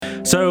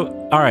So,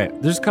 all right,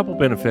 there's a couple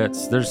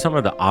benefits. There's some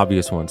of the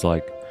obvious ones,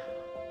 like,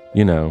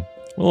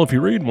 well, if you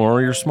read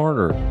more, you're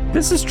smarter.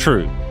 This is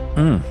true.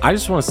 I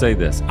just want to say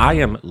this. I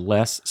am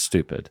less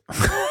stupid.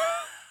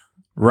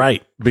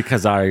 Right.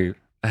 Because I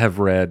have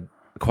read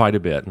quite a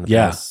bit. In the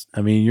past.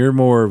 I mean, you're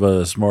more of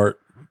a smarter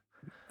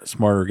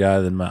guy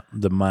than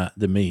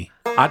me.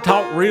 I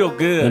talk real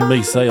good. Than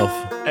myself.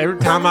 Every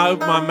time I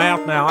open my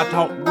mouth now, I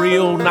talk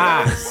real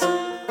nice.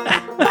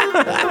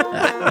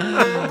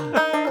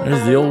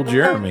 There's the old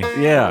Jeremy.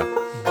 Yeah.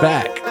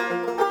 Back.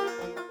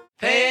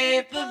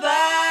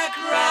 Paperback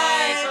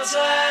writer.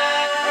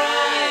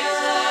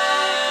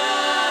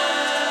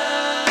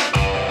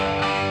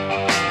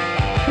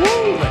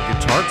 Woo, that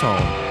guitar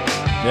tone.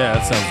 Yeah,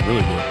 that sounds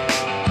really good.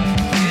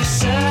 You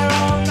sat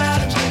on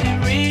that when you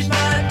read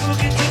my book.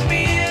 It took me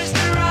years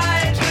to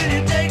write. Will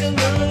you take a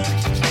look?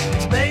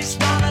 It's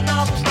based on a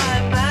novel by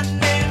a man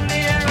named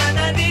Lear, and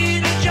I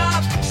need a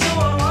job, so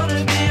I want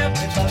to be a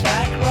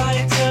paperback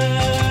writer.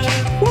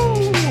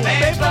 Woo!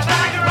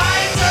 Paperback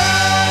writer.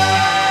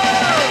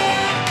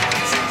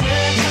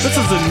 This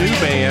is a new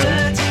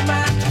band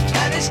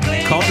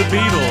called The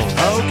Beatles.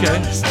 Oh, okay.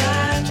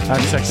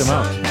 I've checked them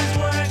out.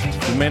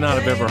 You may not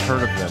have ever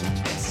heard of them.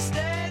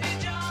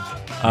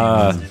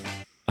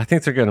 I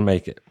think they're going to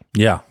make it.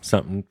 Yeah.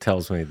 Something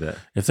tells me that.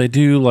 If they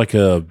do like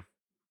an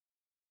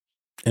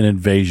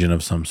invasion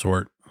of some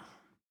sort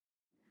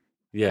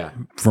Yeah.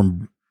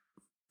 from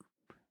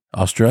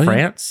Australia?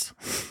 France?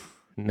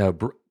 No.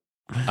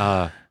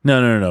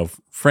 No.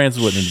 France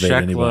wouldn't invade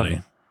Czechla.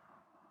 anybody.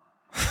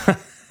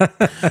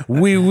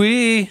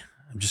 Oui.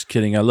 I'm just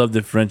kidding. I love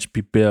the French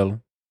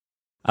people.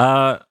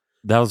 That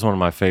was one of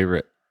my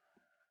favorite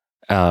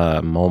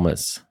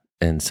moments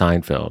in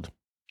Seinfeld.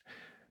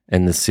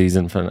 In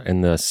the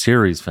in the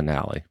series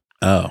finale.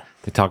 Oh.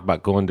 They talk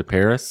about going to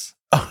Paris.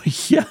 Oh,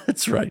 yeah,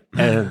 that's right.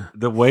 And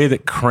the way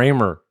that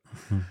Kramer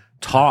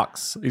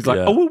talks, he's like,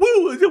 Yeah. oh,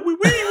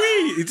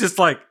 woo. He's just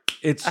like,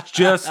 it's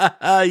just,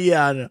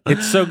 Yeah, I know.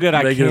 it's so good.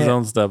 Making his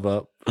own stuff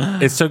up.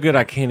 It's so good.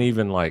 I can't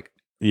even like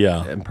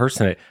Yeah.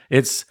 impersonate.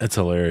 It's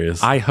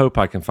Hilarious. I hope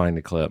I can find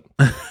a clip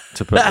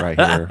to put right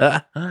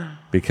here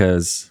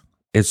because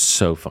it's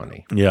so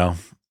funny. Yeah.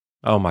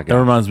 Oh my That God.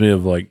 reminds me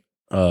of like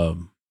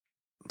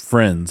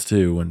Friends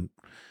too, when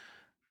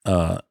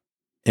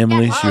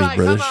Emily, she was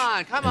British.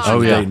 Come And on, she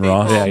was yeah. dating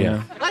Ross.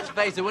 Yeah. Let's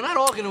face it, we're not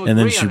all going to And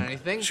then agree on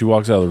anything. she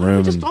walks out of the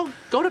room Just and don't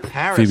go to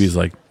Paris. Phoebe's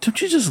like, "Don't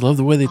you just love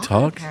the way they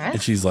talk?" And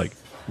she's like,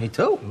 Me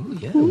too. Ooh,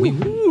 yeah,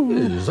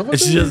 and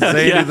she doesn't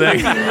say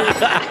anything.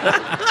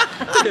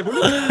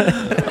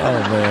 Oh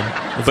man!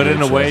 That's But in a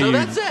really way, so you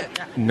that's it.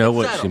 know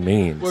what she Settled.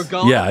 means. We're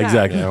going Yeah, back.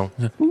 exactly.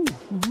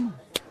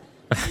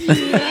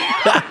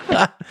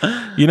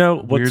 You know,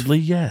 what's Weirdly,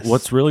 yes.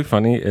 What's really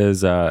funny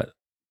is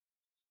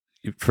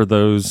for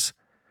those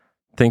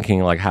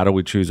thinking like, how do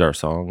we choose our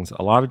songs?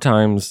 A lot of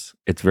times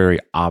it's very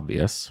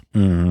obvious,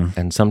 Mhm.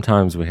 and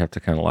sometimes we have to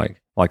kind of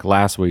like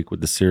last week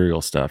with the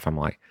cereal stuff. I'm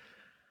like,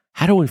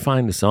 how do we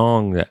find a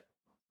song that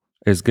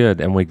is good?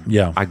 And I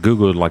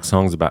googled like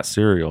songs about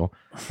cereal,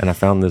 and I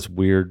found this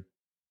weird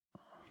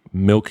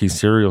milky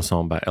cereal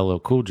song by LL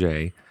Cool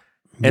J,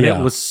 and Yeah.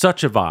 it was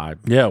such a vibe,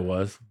 Yeah, it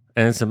was.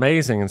 and it's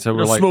amazing. And so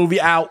we're like, smoothie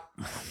out.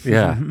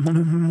 yeah,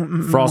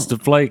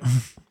 Frosted Flake.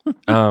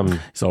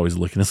 He's always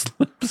licking his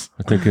lips.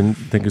 I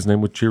think his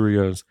name was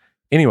Cheerios.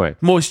 Anyway,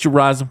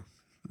 Moisturizer.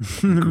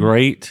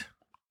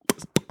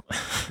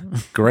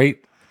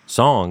 great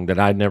song that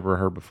I'd never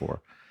heard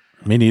before.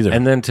 Me neither.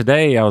 And then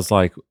today I was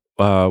like,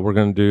 we're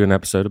going to do an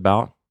episode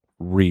about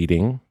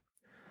reading.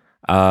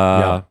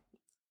 Yeah.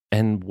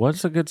 And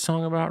what's a good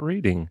song about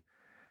reading?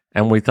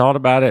 And we thought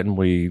about it, and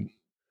we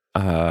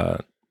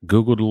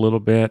Googled a little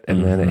bit,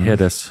 and then it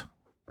hit us,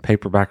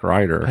 Paperback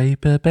Writer.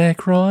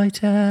 Paperback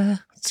writer.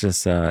 It's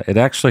just, it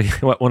actually,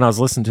 when I was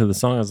listening to the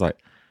song, I was like,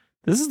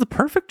 this is the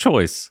perfect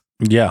choice.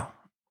 Yeah,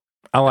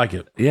 I like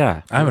it.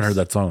 Yeah. I haven't heard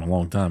that song in a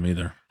long time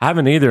either. I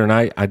haven't either, and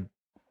I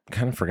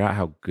kind of forgot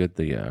how good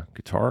the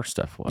guitar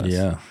stuff was.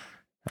 Yeah.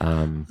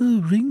 Um,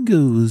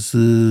 Ringo was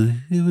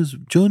it was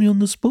Johnny on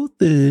the spot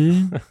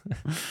there.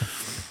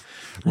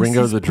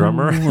 Ringo the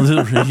drummer.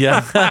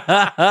 Yeah.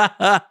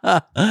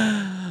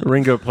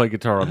 Ringo played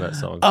guitar on that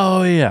song.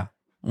 Oh yeah.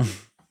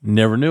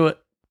 Never knew it.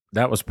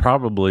 That was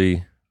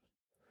probably,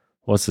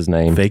 what's his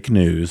name? Fake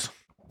news.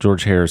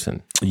 George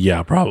Harrison.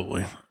 Yeah,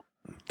 probably.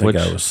 That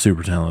guy was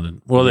super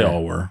talented. Well, they Yeah.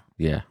 all were.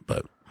 Yeah.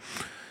 But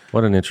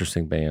What an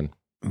interesting band.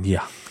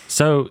 yeah.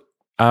 So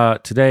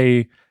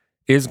today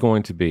is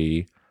going to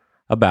be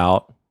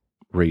about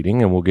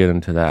reading, and we'll get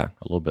into that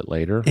a little bit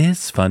later.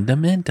 It's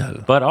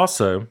fundamental. But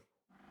also,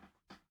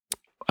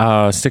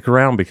 stick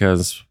around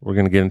because we're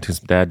going to get into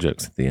some dad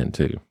jokes at the end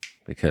too.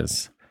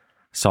 Because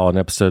I saw an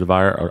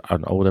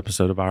old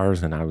episode of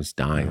ours, and I was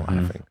dying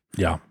laughing.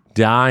 Yeah.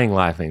 Dying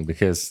laughing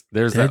because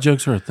Dad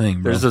jokes are a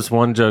thing, bro. there's this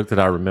one joke that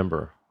I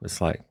remember. It's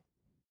like,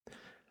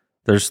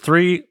 there's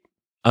 3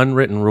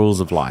 unwritten rules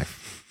of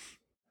life.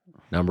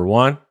 Number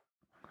 1,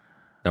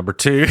 number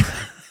 2,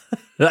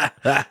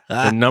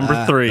 and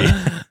number 3.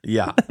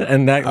 Yeah,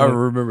 And that I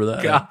remember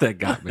that. God, that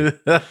got me.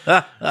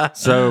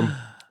 So,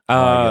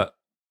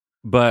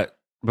 but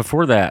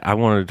before that, I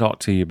wanted to talk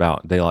to you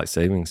about daylight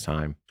savings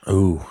time.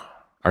 Ooh,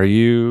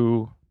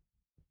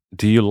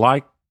 Do you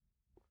like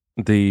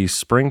the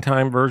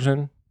springtime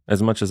version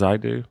as much as I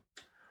do?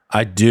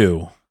 I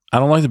do. I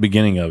don't like the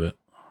beginning of it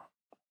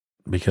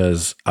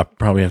because I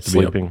probably have to be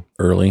Sleeping. up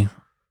early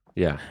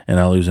Yeah. and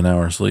I lose an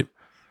hour of sleep.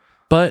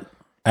 But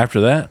after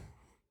that,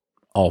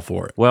 all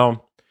for it.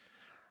 Well,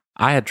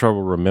 I had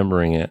trouble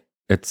remembering it.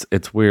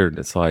 It's weird.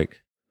 It's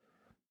like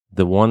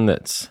the one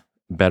that's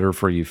better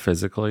for you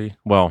physically.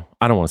 Well,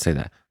 I don't want to say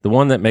that. The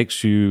one that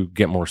makes you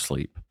get more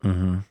sleep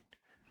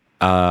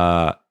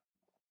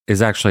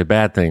is actually a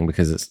bad thing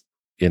because it's,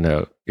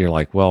 you're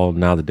like, well,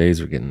 now the days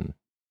are getting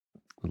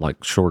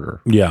like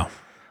shorter. Yeah.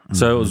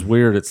 So it was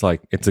weird. It's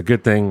like, it's a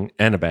good thing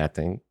and a bad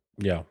thing.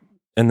 Yeah.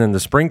 And then the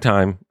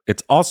springtime,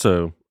 it's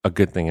also a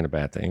good thing and a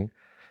bad thing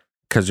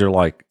because you're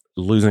like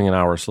losing an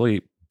hour of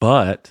sleep,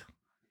 but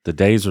the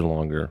days are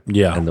longer.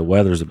 Yeah. And the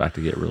weather's about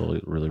to get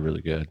really, really,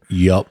 really good.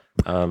 Yup.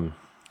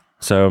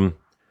 So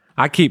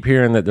I keep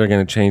hearing that they're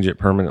going to change it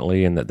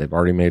permanently and that they've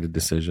already made a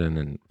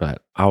decision.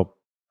 But I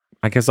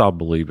guess I'll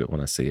believe it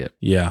when I see it.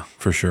 Yeah,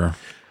 for sure.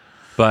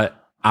 But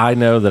I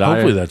know that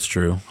Hopefully that's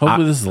true.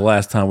 Hopefully this is the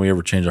last time we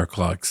ever change our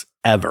clocks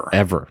ever.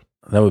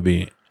 That would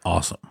be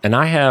awesome. And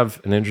I have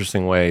an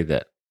interesting way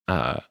that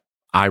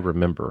I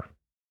remember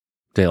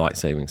daylight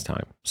savings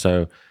time.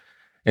 So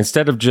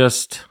instead of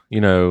just,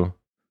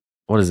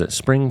 what is it,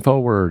 spring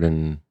forward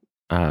and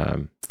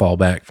Fall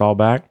back.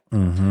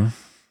 Mm-hmm.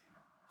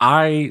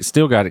 I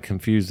still got it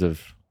confused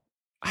of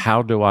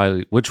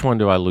which one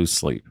do I lose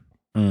sleep?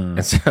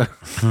 And so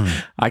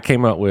I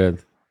came up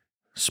with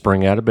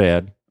spring out of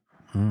bed,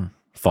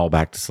 fall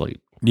back to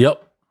sleep.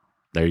 Yep.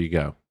 There you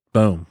go.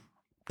 Boom.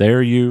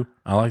 There you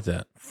I like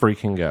that.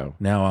 freaking go.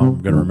 Now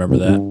I'm going to remember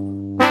that.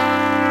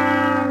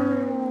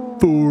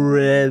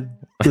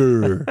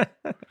 Forever.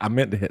 I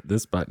meant to hit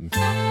this button.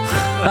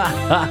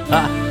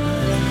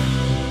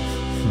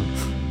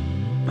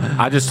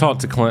 I just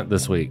talked to Clint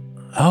this week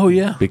Oh,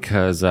 yeah.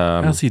 because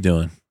How's he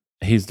doing?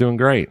 he's doing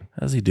great.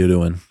 How's he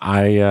doing?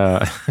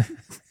 I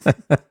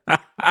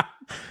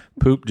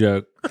poop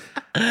joke.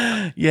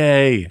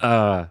 Yay.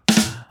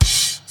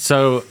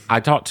 So I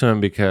talked to him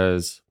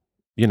because,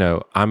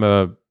 I'm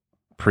a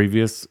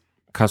previous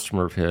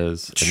customer of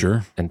his.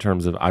 Sure. In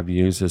terms of I've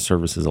used his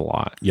services a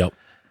lot. Yep.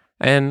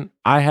 And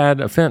I had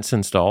a fence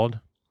installed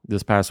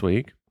this past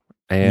week.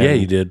 And Yeah,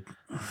 you did.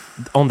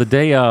 on the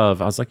day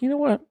of, I was like, you know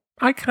what?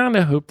 I kind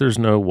of hope there's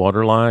no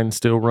water line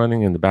still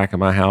running in the back of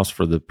my house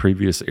for the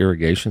previous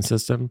irrigation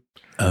system.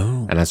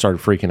 Oh. And I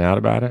started freaking out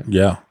about it.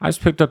 Yeah. I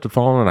just picked up the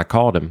phone and I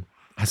called him.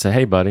 I said,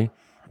 hey, buddy,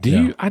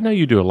 I know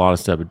you do a lot of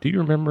stuff, but do you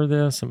remember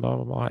this and blah,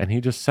 blah, blah. And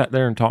he just sat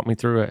there and talked me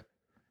through it.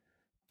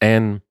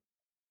 And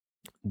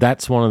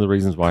that's one of the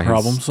reasons why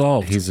Problem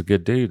solved. He's a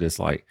good dude. It's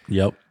like,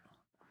 Yep.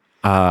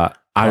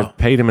 I've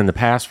paid him in the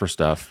past for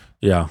stuff,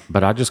 Yeah.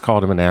 but I just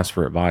called him and asked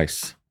for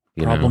advice.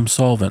 Problem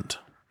solvent.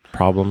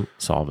 Problem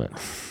solvent.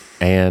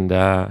 And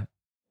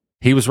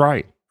he was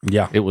right.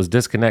 Yeah. It was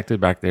disconnected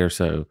back there.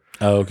 So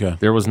Oh, okay.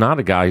 there was not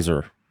a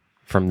geyser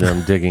from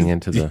them digging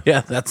into the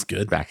Yeah, that's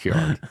good.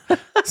 backyard.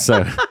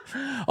 So,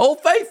 Old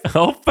Faithful.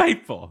 oh,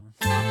 faithful.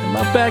 In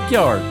my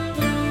backyard.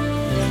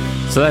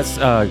 So that's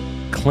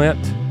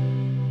Clint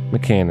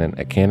McCannon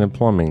at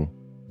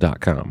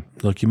cannonplumbing.com.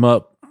 Look him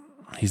up.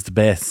 He's the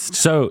best.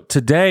 So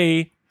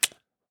today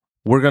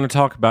we're going to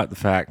talk about the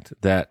fact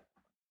that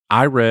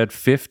I read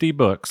 50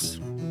 books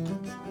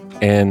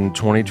in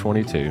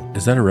 2022.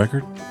 Is that a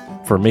record?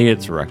 For me,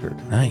 it's a record.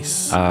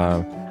 Nice.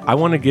 I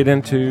want to get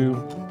into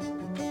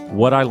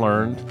what I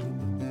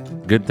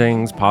learned, good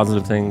things,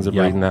 positive things of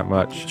Yeah. reading that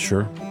much.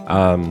 Sure.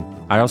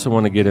 I also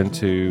want to get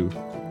into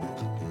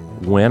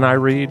when I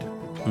read,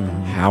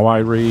 how I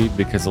read,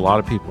 because a lot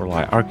of people are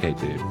like, okay,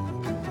 dude,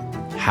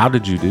 how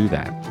did you do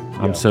that?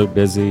 I'm so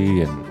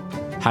busy,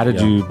 and how did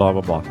you blah,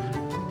 blah, blah.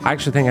 I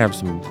actually think I have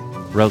some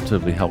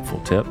relatively helpful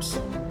tips.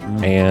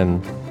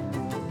 And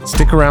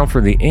stick around for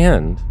the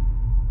end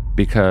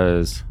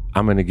because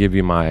I'm going to give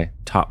you my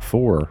top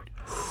 4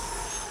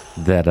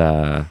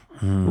 that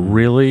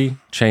really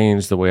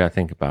changed the way I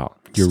think about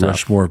Your stuff.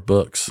 Rushmore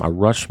books. My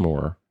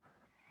Rushmore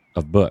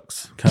of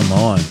books. Come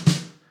on.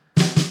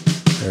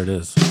 There it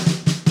is.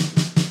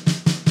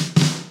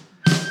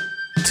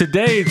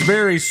 Today's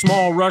very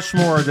small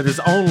Rushmore that is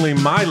only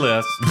my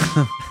list.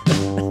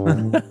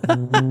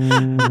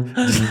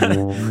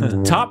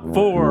 Top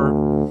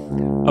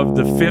 4 of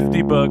the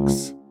 50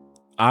 books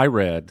I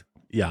read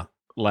Yeah.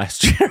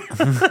 last year.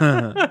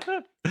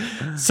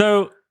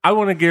 So I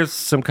want to give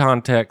some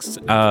context.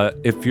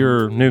 If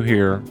you're new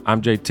here,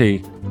 I'm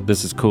JT.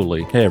 This is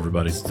Cooley. Hey,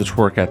 everybody. It's the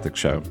Twerk Ethic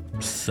Show.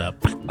 Sup?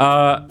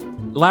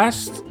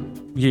 Last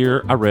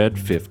year, I read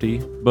 50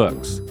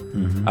 books.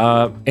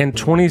 In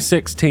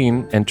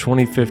 2016 and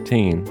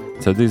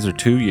 2015, so these are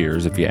 2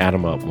 years. If you add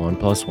them up, 1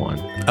 + 1,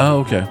 Oh,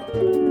 okay.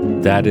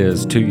 that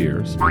is 2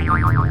 years. There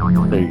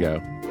you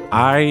go.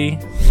 I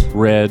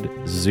read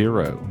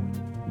 0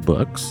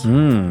 books,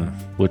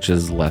 which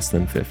is less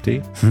than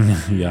 50.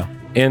 Yeah.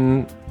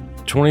 In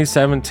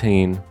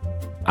 2017,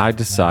 I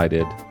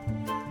decided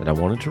that I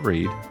wanted to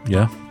read,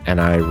 Yeah. and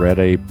I read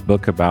a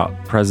book about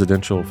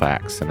presidential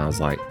facts, and I was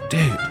like,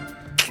 dude,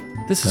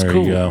 this is There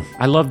cool. you go.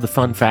 I love the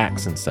fun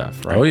facts and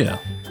stuff, right? Oh, yeah.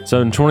 So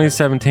in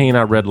 2017,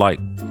 I read like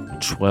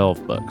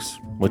 12 books,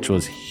 which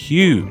was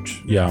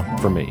huge Yeah.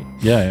 for me.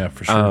 Yeah,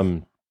 for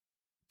sure.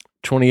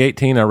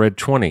 2018, I read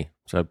 20,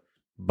 so I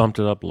bumped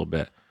it up a little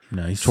bit.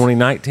 Nice.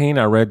 2019,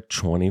 I read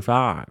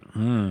 25.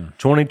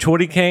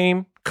 2020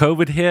 came,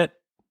 COVID hit,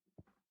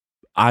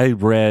 I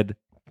read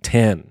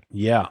 10.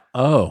 Yeah.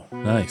 Oh,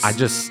 nice. I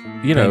just,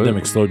 you know,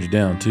 Pandemic slowed you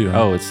down too.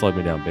 Huh? oh, it slowed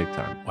me down big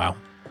time. Wow.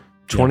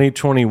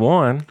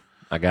 2021,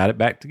 I got it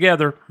back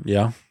together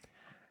Yeah.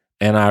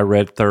 and I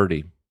read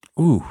 30.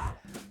 Ooh.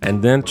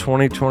 And then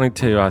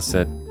 2022, I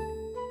said,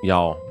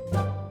 y'all,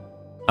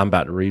 I'm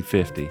about to read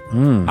 50.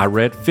 I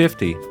read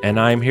 50, and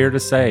I'm here to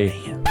say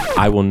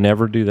I will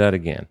never do that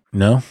again.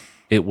 No.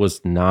 It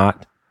was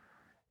not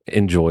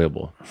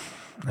enjoyable.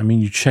 I mean,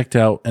 you checked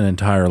out an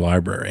entire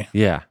library.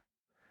 Yeah.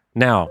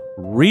 Now,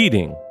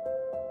 reading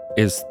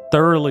is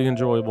thoroughly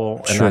enjoyable,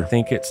 and Sure. I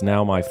think it's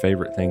now my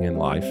favorite thing in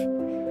life.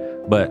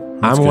 But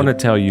That's I want to good.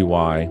 tell you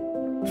why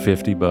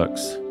 50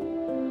 books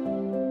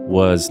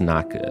was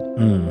not good.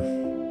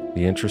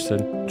 You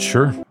interested?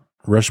 Sure.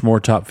 Rushmore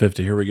top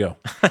 50. Here we go.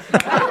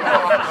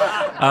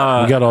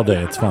 We got all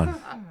day. It's fine.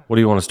 What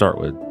do you want to start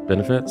with?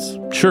 Benefits?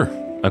 Sure.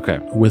 Okay.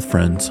 With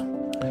friends.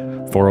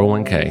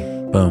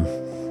 401k,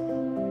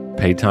 Boom.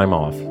 paid time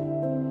off.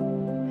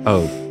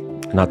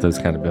 Oh, not those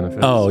kind of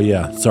benefits. Oh,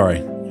 yeah. Sorry.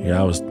 Yeah,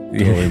 I was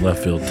totally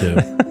left field too.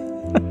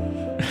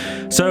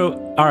 So,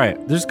 all right,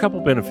 there's a couple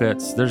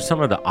benefits. There's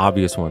some of the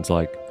obvious ones,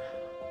 like,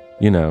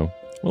 you know,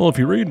 well, if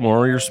you read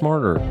more, you're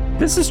smarter.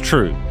 This is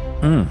true.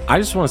 I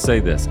just want to say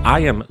this.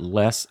 I am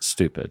less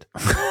stupid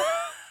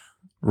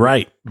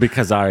Right.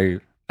 because I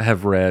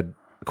have read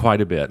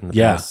quite a bit in the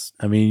Yeah. past.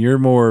 I mean, you're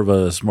more of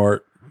a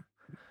smarter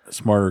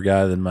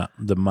guy than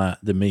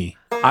me.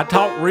 I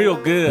talk real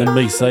good. Than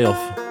me self.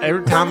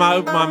 Every time I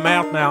open my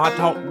mouth now, I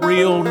talk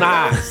real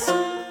nice.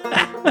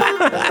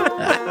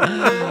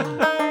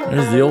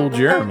 There's the old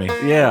Jeremy.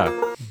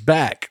 Yeah.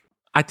 Back.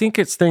 I think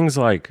it's things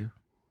like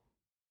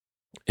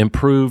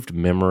improved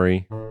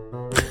memory.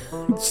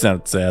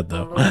 Sounds sad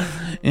though.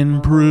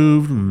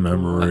 Improved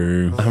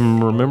memory.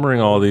 I'm remembering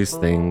all these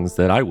things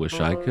that I wish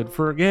I could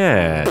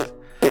forget.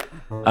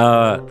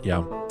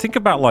 Yeah. Think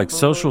about like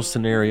social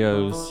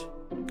scenarios,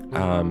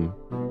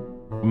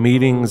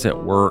 meetings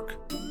at work,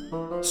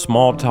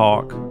 small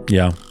talk.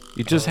 Yeah.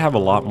 You just have a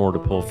lot more to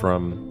pull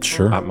from.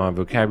 Sure. My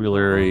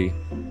vocabulary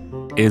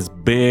is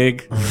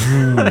big.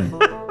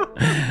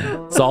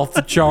 It's off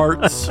the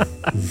charts.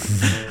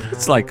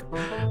 It's like,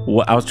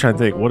 what I was trying to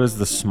think, what is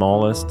the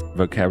smallest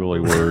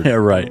vocabulary word Yeah,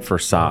 right. for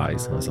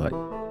size? I was like,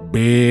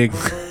 big.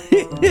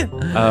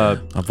 My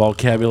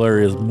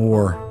vocabulary is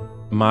more.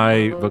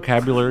 My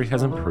vocabulary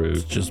has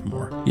improved. Just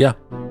more. Yeah.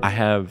 I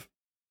have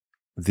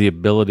the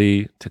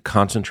ability to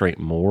concentrate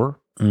more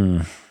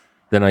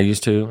than I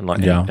used to, and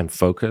like Yeah. and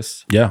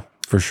focus. Yeah,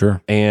 for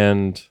sure.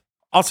 And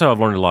also, I've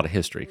learned a lot of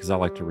history because I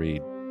like to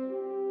read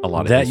a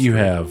lot of That you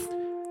history. have.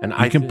 and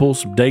I can pull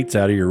some dates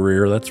out of your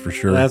rear, that's for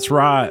sure. That's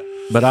right.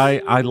 But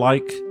I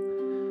like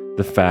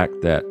the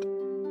fact that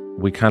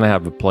we kind of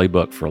have a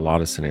playbook for a lot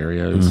of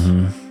scenarios.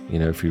 You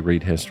know, if you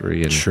read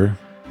history and sure.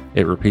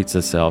 it repeats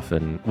itself,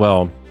 and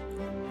well,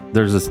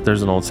 there's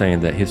an old saying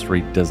that history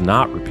does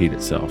not repeat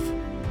itself,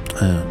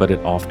 but it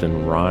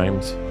often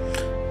rhymes.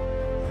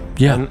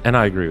 Yeah. And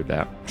I agree with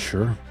that.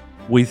 Sure.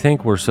 We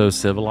think we're so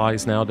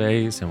civilized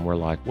nowadays, and we're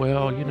like,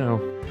 well, you know,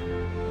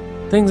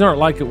 things aren't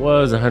like it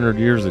was 100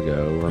 years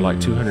ago or like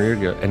 200 years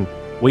ago. And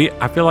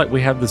I feel like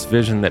we have this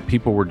vision that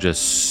people were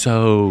just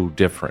so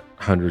different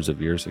hundreds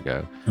of years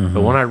ago.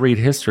 But when I read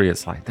history,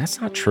 it's like, that's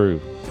not true.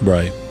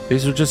 Right.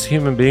 These are just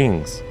human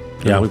beings.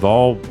 Yeah.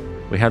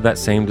 We have that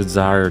same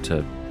desire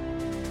to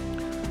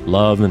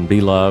love and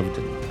be loved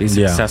and be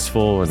Yeah,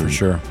 successful and, For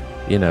sure.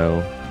 you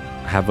know,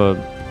 have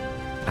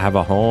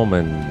a home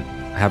and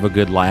have a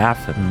good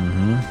laugh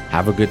and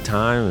have a good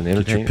time and Get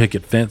entertain. your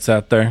picket fence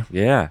out there.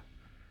 Yeah.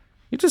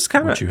 You just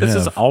kind of, What you this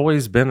has have.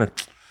 always been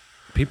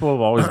people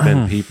have always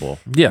been people.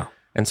 Yeah.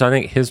 And so I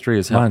think history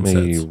has helped me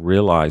Mindsets.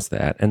 realize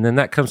that. And then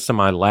that comes to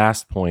my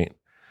last point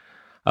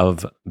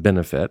of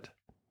benefit,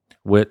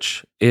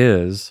 which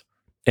is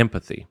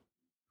empathy.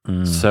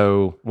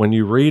 So when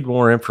you read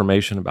more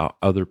information about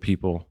other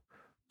people,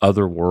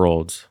 other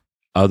worlds,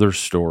 other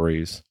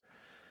stories,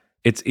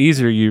 it's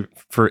easier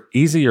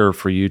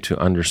for you to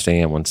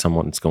understand when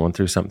someone's going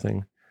through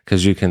something,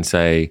 because you can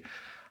say,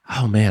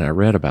 oh man, I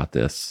read about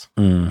this.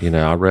 You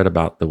know, I read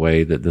about the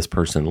way that this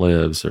person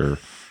lives or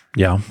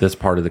Yeah. this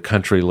part of the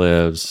country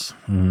lives.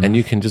 And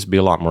you can just be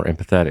a lot more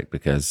empathetic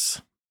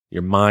because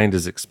your mind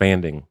is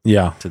expanding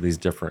Yeah. to these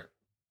different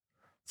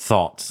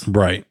thoughts.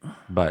 Right.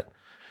 But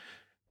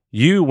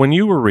when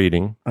you were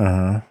reading,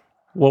 Uh-huh.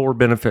 what were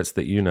benefits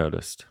that you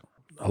noticed?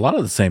 A lot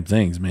of the same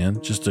things,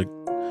 man.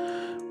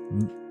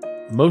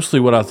 Mostly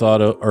what I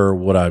thought or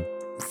what I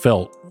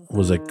felt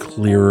was a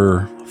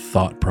clearer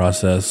thought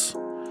process.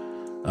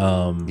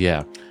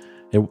 Yeah.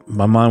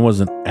 My mind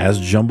wasn't as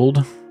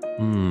jumbled,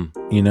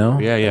 you know?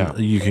 Yeah.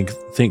 You can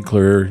think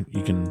clearer.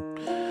 You can,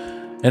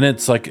 and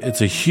it's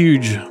a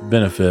huge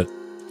benefit,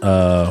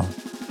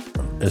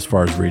 as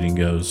far as reading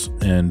goes.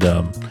 And,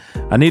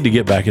 I need to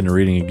get back into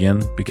reading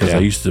again because I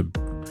used to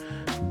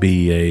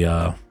be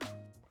a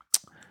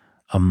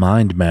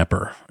mind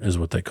mapper is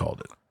what they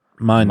called it.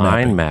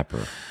 Mind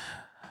mapper.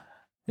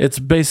 It's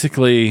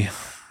basically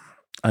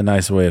a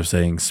nice way of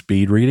saying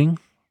speed reading.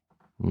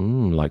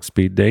 Like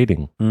speed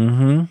dating.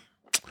 Mm-hmm.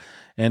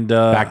 And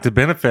back to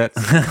benefits.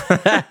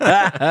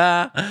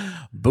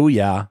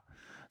 Booyah.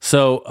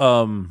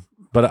 So,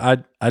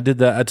 but I did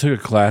that. I took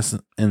a class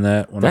in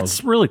that when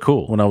That's really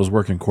cool. when I was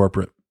working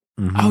corporate.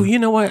 Mm-hmm. Oh, you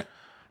know what?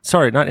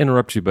 Sorry, not to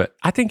interrupt you, but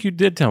I think you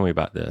did tell me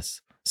about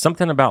this.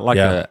 Something about like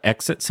a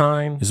exit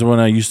sign. This is when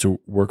I used to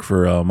work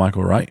for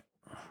Michael Wright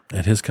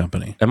at his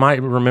company. Am I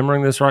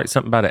remembering this right?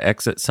 Something about an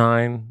exit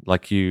sign,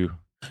 like you.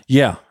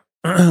 Yeah,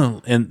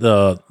 and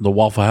the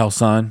Waffle House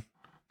sign,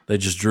 they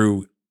just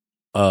drew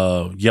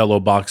yellow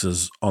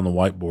boxes on the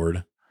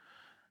whiteboard,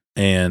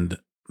 and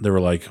they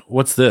were like,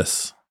 "What's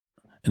this?"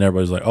 And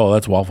everybody's like, "Oh,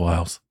 that's Waffle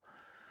House."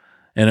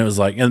 And it was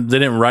like, and they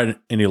didn't write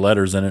any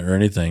letters in it or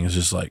anything. It's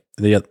just like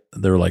they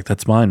were like,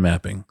 "That's mind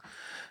mapping."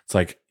 It's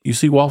like you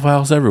see Waffle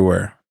House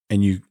everywhere,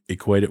 and you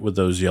equate it with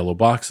those yellow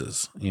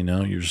boxes. You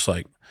know, you're just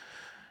like,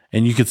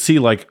 and you could see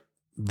like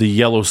the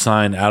yellow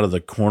sign out of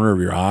the corner of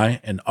your eye,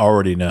 and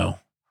already know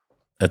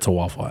that's a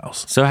Waffle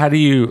House. So how do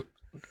you?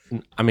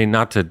 I mean,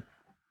 not to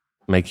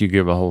make you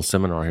give a whole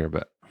seminar here,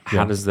 but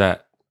how does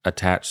that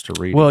attach to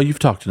reading? Well, you've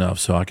talked enough,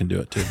 so I can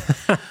do it too.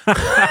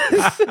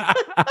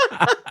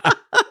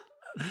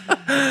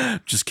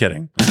 Just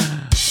kidding.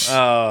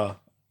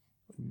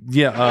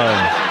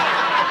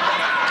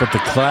 But the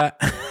class.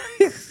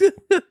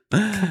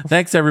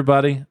 Thanks,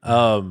 everybody.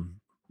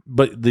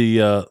 But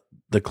the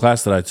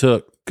class that I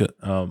took,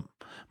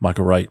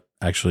 Michael Wright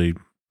actually,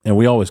 and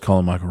we always call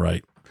him Michael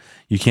Wright.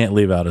 You can't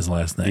leave out his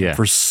last name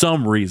for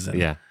some reason.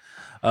 Yeah.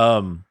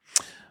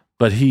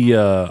 But he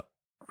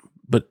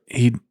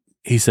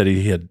said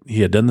he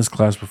had done this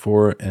class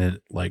before, and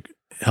it like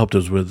helped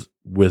us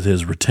with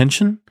his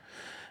retention,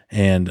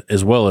 and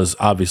as well as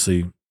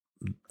obviously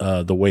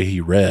the way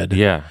he read.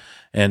 Yeah.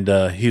 And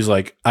he's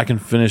like, I can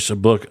finish a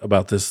book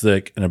about this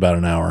thick in about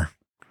an hour,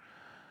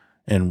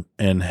 and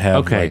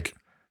have like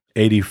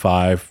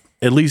 85,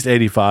 at least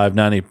 85,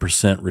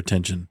 90%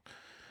 retention.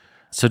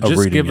 So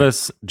just give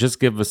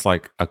us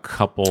like a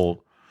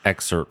couple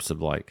excerpts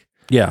of like.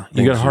 Yeah,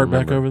 you got a hardback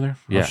remember. over there?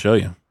 Yeah. I'll show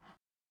you.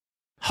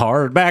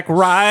 Hardback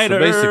Rider. So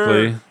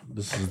basically,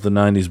 this is the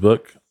 90s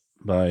book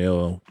by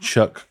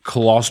Chuck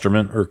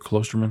Klosterman.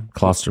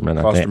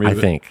 I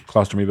think.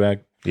 Colostomy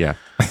bag. Yeah.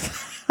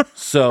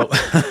 So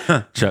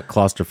Chuck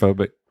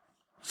claustrophobic.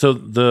 So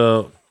with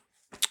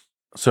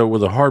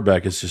a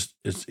hardback,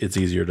 it's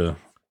easier to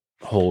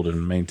hold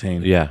and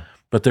maintain. Yeah.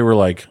 But they were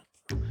like,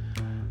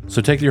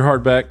 so take your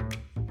hardback,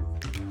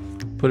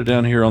 put it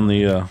down here on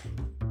the,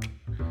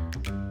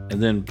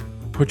 and then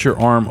put your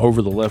arm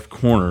over the left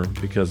corner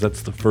because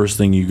that's the first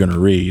thing you're going to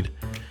read.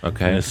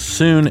 Okay. And as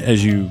soon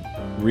as you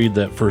read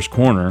that first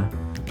corner,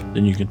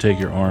 then you can take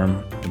your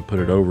arm and put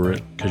it over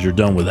it because you're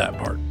done with that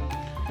part.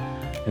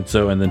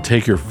 And then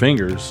take your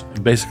fingers.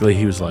 And basically,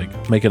 he was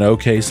like, make an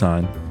OK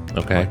sign.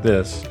 Okay. Like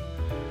this.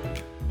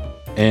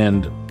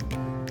 And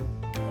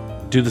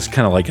do this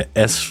kind of like an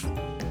S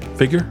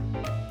figure.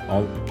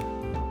 I'll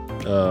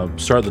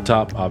start at the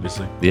top,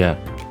 obviously. Yeah.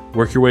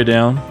 Work your way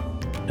down.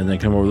 And then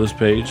come over this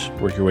page.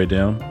 Work your way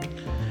down.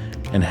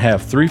 And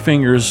have 3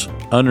 fingers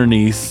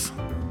underneath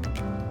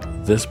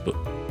this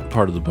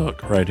part of the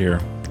book right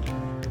here.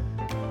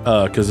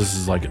 Because this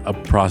is like a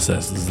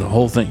process. This is the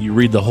whole thing. You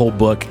read the whole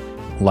book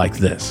like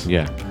this.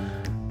 Yeah.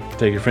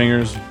 Take your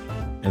fingers,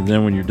 and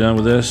then when you're done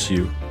with this,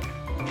 you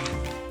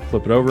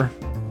flip it over,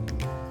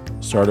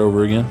 start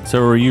over again.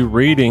 So are you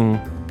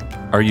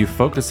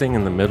focusing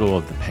in the middle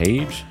of the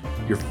page?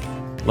 You're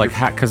like,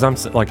 because I'm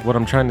like, what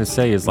I'm trying to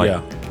say is like,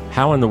 Yeah.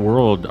 how in the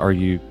world are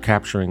you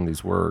capturing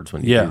these words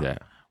when you do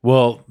that?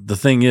 Well, the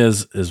thing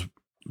is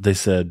they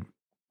said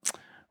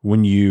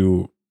when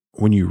you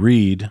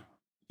read,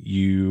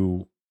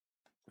 you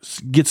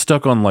get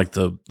stuck on like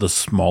the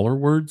smaller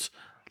words.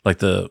 Like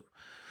the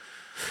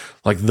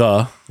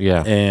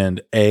Yeah.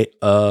 and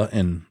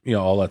and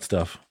all that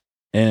stuff.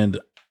 And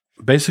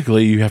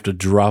basically you have to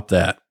drop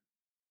that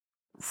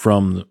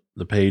from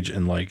the page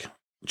and like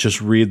just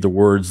read the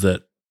words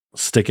that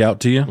stick out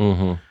to you.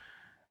 Mm-hmm.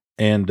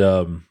 And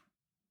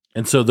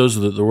so those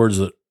are the words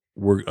that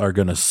are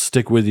going to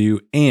stick with you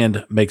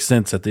and make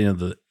sense at the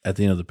end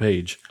of the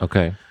page.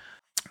 Okay.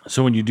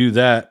 So when you do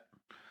that,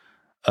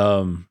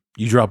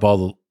 you drop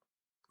all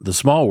the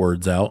small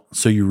words out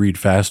so you read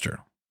faster.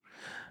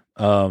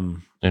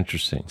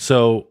 Interesting.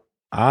 So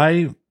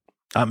I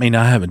mean,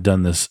 I haven't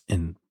done this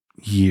in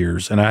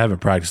years and I haven't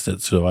practiced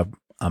it. So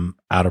I'm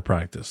out of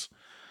practice.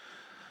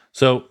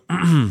 So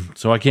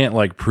I can't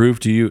like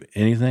prove to you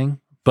anything,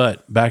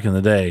 but back in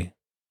the day,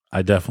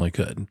 I definitely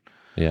could.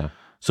 Yeah.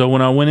 So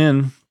when I went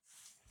in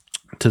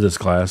to this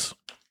class,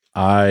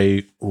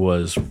 I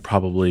was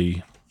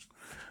probably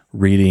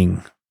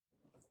reading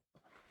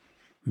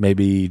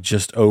maybe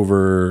just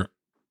over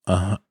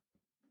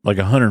like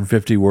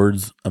 150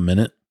 words a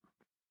minute.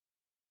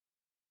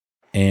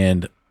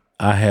 And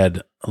I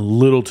had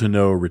little to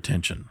no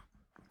retention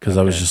because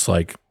I was just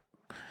like,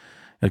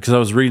 because I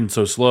was reading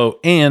so slow,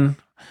 and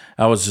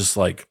I was just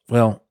like,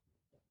 well,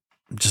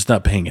 just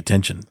not paying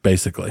attention,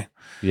 basically.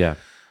 Yeah.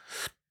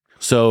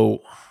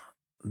 So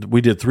we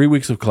did 3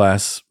 weeks of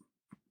class.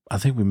 I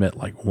think we met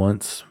like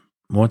once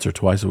or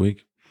twice a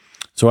week.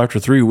 So after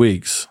 3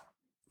 weeks,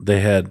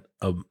 they had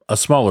a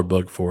smaller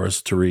book for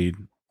us to read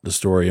the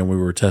story, and we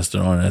were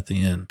testing on it at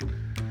the end.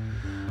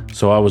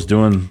 So I was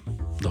doing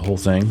the whole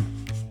thing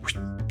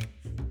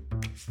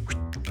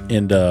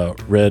and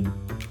read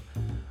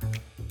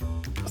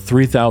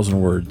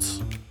 3,000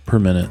 words per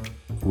minute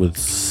with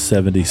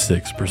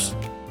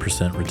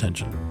 76%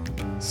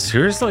 retention.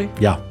 Seriously?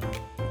 Yeah.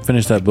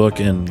 Finished that book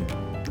in,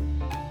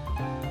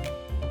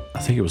 I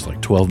think it was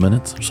like 12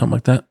 minutes or something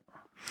like that.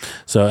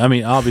 So, I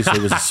mean, obviously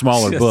it was a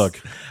smaller book.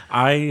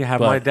 I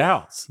have my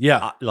doubts.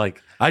 Yeah.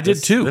 I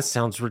did too. This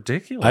sounds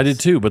ridiculous. I did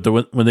too. But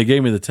when they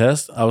gave me the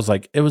test, I was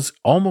like, it was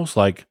almost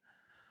like,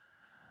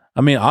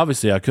 I mean,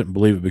 obviously I couldn't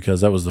believe it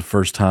because that was the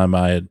first time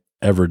I had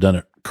ever done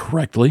it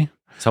correctly.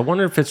 So I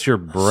wonder if it's your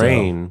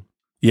brain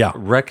Yeah.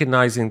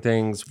 recognizing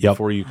things Yep.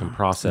 before you can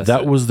process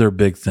That it. was their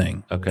big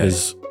thing. Okay.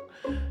 Is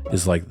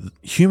like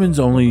humans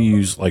only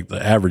use, like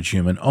the average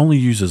human only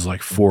uses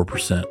like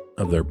 4%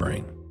 of their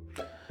brain.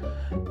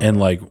 And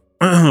like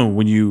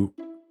when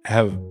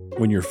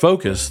you're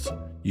focused,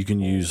 you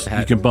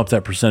can bump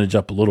that percentage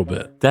up a little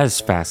bit. That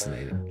is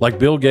fascinating. Like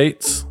Bill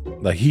Gates,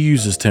 like he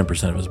uses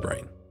 10% of his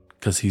brain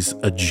because he's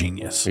a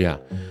genius. Yeah.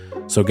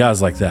 So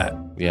guys like that,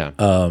 Yeah.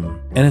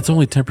 and it's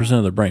only 10%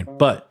 of their brain.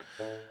 But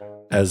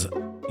as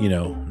you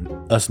know,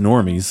 us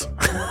normies,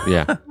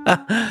 Yeah.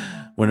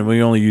 when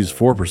we only use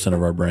 4%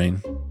 of our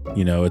brain,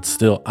 you know, it's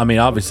still, I mean,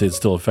 obviously it's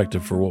still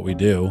effective for what we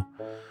do,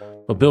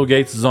 but Bill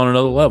Gates is on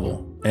another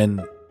level,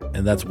 and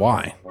that's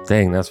why.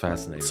 Dang, that's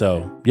fascinating.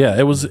 So yeah,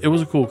 it was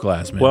a cool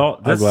class, man. Well,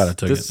 I'm glad I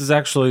took this it. is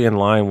actually in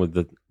line with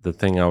the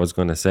thing I was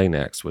going to say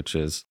next, which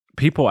is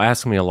people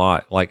ask me a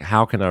lot, like,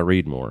 how can I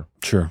read more?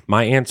 Sure.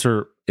 My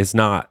answer is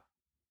not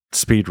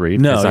speed read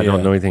No, because I don't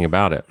yeah. know anything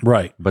about it.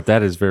 Right. But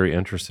that is very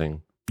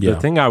interesting. Yeah. The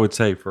thing I would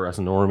say for us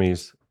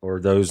normies or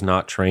those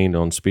not trained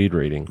on speed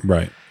reading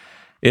Right.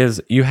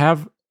 is you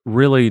have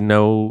really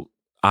no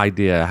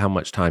idea how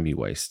much time you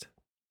waste.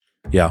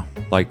 Yeah.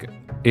 Like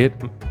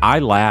I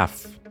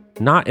laugh,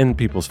 not in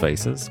people's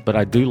faces, but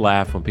I do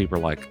laugh when people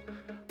are like,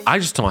 I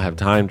just don't have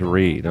time to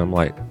read. And I'm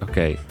like,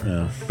 okay,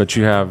 Yeah. but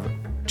you have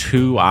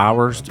 2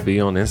 hours to be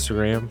on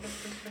Instagram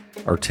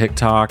or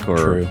TikTok or,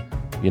 True.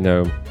 you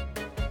know,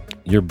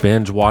 you're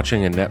binge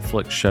watching a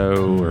Netflix show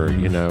or,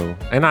 Mm-hmm. you know,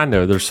 and I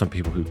know there's some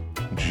people who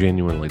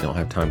genuinely don't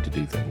have time to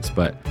do things,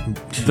 but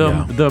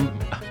the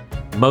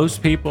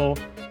most people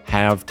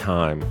have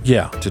time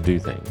Yeah. to do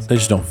things. They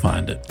just don't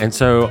find it. And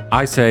so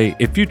I say,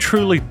 if you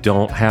truly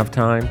don't have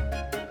time,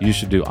 you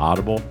should do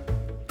Audible.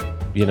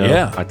 You know,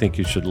 Yeah. I think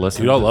you should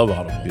listen. Dude, I to- love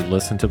Audible. You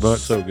listen to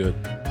books. So good.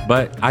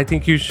 But I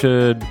think you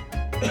should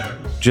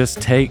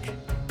just take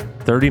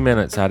 30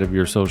 minutes out of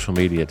your social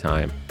media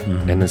time,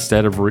 Mm-hmm. and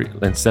instead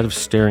of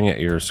staring at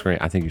your screen,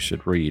 I think you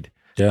should read.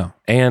 Yeah.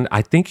 And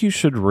I think you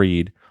should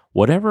read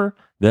whatever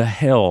the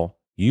hell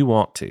you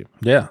want to,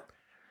 Yeah.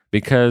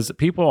 because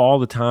people all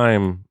the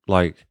time,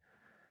 like,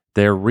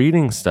 they're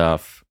reading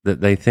stuff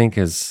that they think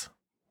is,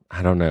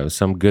 I don't know,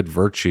 some good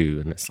virtue,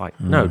 and it's like,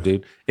 no,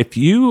 dude. If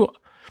you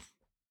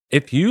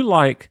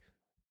like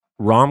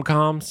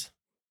rom-coms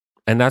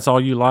and that's all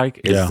you like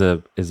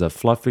is a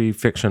fluffy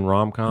fiction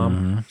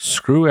rom-com,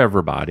 screw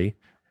everybody,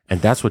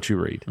 and that's what you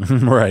read.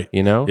 Right.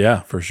 You know?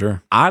 Yeah, for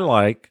sure. I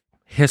like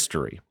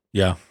history,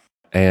 Yeah.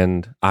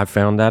 and I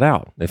found that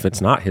out. If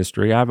it's not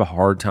history, I have a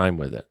hard time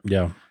with it.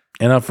 Yeah.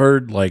 And I've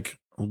heard, like,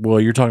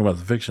 well, you're talking about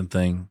the fiction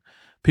thing.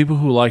 People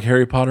who like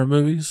Harry Potter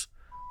movies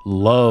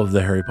love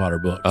the Harry Potter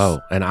books.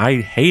 Oh, and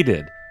I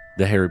hated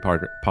the Harry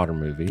Potter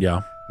movie.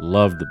 Yeah.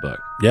 Loved the book.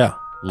 Yeah.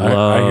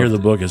 I hear Loved the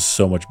it. book is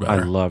so much I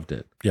better. loved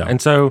it. Yeah.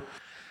 And so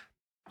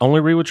only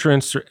read what you're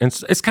it's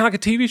kind of like a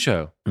TV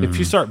show. If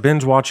you start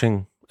binge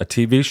watching a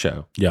TV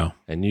show Yeah.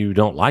 and you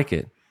don't like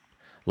it,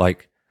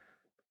 like,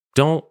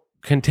 don't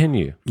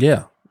continue.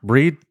 Yeah.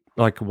 Read,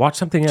 like, watch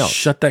something else.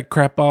 Shut that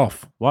crap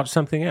off. Watch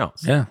something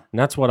else. Yeah. And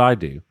that's what I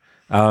do.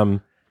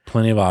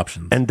 Plenty of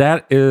options. And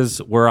that is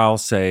where I'll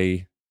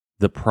say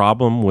the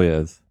problem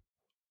with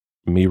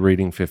me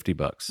reading 50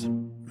 books.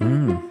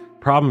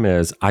 Problem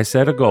is, I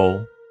set a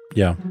goal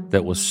Yeah.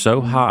 that was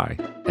so high,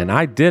 and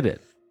I did it.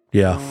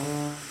 Yeah.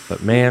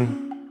 But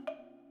man,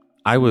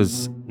 I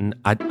wasn't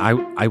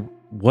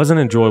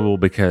enjoyable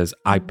because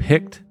I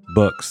picked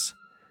books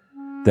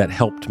that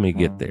helped me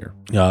get there.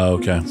 Oh,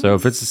 okay. So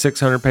if it's a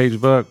 600-page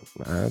book,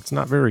 it's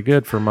not very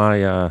good for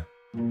my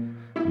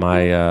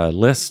my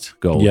list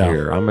goal Yeah.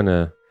 here. I'm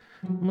gonna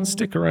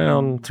stick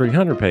around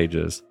 300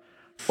 pages.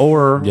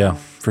 Or, Yeah,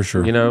 for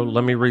sure.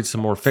 let me read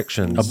some more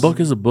fictions. A book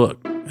is a book.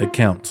 It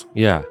counts.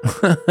 Yeah.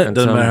 It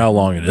doesn't matter how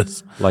long it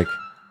is. Like,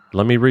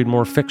 let me read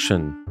more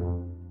fiction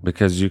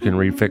because you can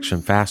read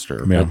fiction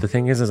faster. Yeah. But the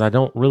thing is I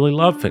don't really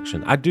love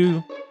fiction.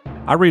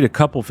 I read a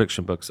couple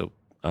fiction books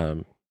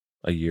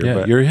a year, Yeah,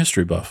 but you're a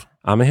history buff.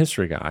 I'm a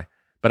history guy.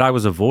 But I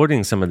was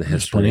avoiding some of the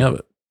There's history. plenty of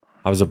it.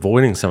 I was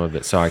avoiding some of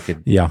it so I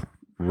could Yeah.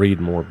 read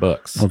more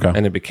books. Okay.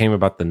 And it became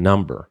about the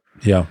number.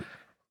 Yeah.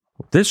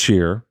 This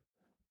year,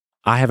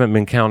 I haven't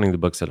been counting the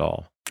books at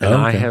all. And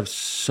I Okay. have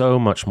so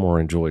much more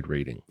enjoyed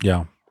reading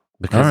Yeah.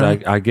 because All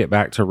right. I get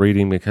back to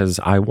reading because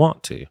I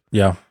want to.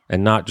 Yeah.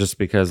 And not just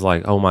because,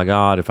 like, oh my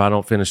God, if I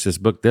don't finish this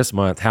book this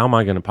month, how am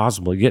I going to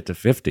possibly get to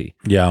 50?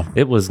 Yeah.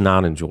 It was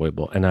not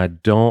enjoyable. And I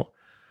don't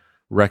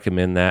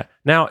recommend that.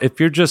 Now, if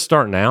you're just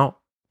starting out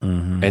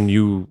Mm-hmm. and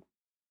you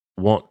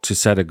want to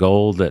set a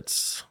goal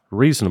that's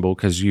reasonable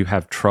because you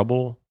have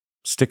trouble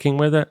sticking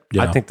with it,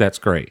 Yeah. I think that's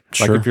great.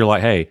 Sure. Like if you're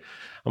like, hey,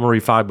 I'm going to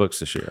read 5 books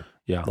this year.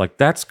 Yeah. Like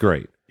that's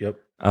great. Yep.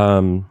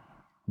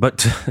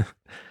 But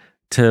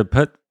to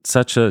put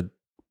such a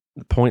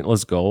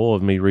pointless goal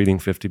of me reading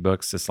 50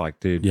 books, it's like,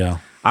 dude, Yeah.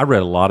 I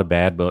read a lot of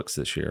bad books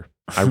this year.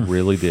 I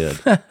really did.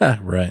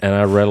 Right. And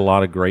I read a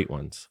lot of great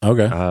ones.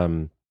 Okay.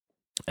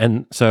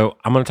 And so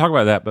I'm going to talk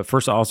about that. But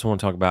first, I also want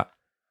to talk about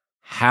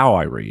how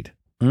I read.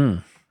 Okay.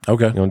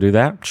 You want to do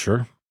that?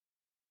 Sure.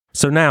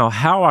 So now,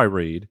 how I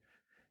read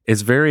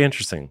is very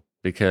interesting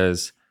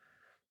because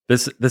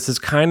this is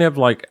kind of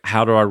like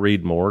how do I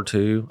read more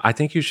too? I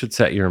think you should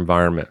set your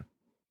environment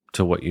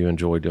to what you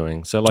enjoy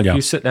doing. So like Yeah.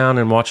 you sit down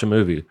and watch a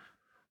movie.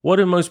 What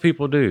do most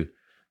people do?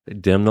 They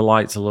dim the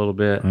lights a little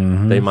bit.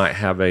 Mhm. They might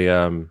have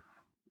a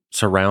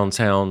surround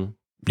sound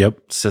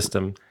Yep.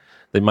 system.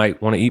 They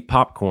might want to eat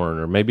popcorn,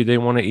 or maybe they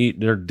want to eat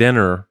their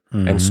dinner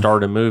Mhm. and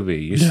start a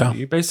movie. Yeah.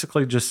 You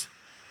basically just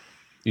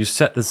you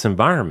set this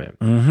environment.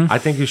 Mm-hmm. I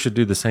think you should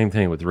do the same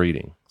thing with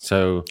reading.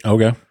 So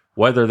Okay.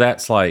 whether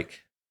that's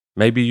like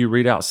maybe you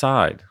read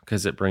outside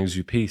because it brings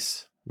you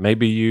peace.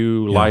 Maybe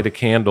you Yeah. light a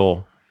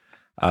candle.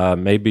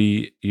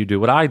 Maybe you do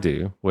what I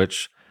do,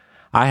 which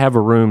I have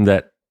a room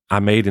that I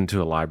made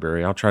into a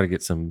library. I'll try to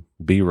get some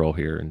B-roll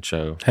here and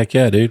show. Heck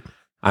yeah, dude.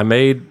 I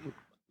made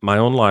my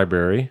own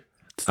library.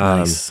 It's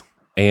nice.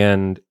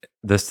 And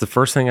that's the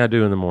first thing I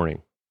do in the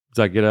morning. As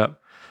I get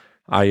up,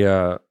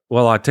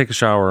 I take a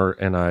shower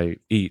and I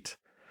eat.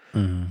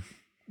 Mm-hmm.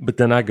 But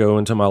then I go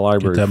into my Get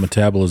library that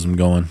metabolism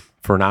going.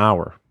 for an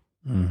hour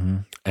Mm-hmm.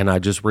 and I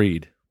just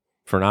read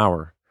for an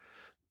hour.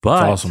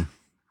 But That's awesome.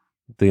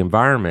 the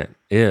environment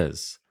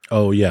is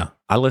Oh yeah.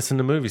 I listen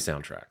to movie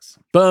soundtracks.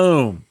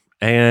 Boom.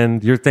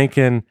 And you're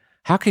thinking,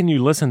 how can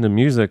you listen to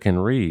music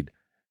and read?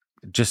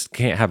 It just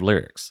can't have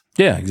lyrics.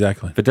 Yeah,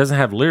 exactly. If it doesn't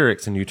have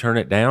lyrics and you turn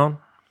it down,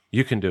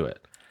 you can do it.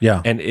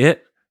 Yeah. And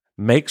it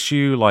makes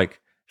you like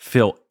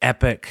feel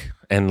epic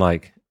and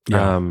like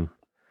Yeah.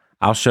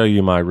 I'll show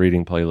you my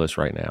reading playlist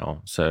right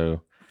now.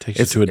 So Takes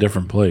you it's- to a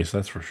different place,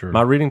 that's for sure.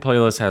 my reading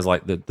playlist has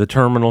like the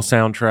Terminal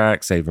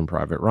soundtrack, Saving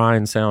Private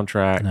Ryan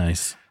soundtrack.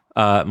 Nice.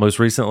 Most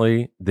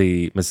recently,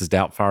 the Mrs.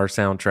 Doubtfire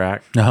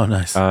soundtrack. Oh,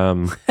 nice.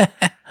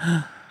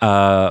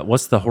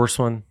 What's the horse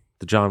one?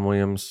 The John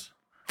Williams.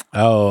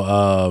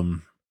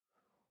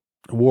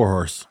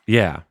 Warhorse.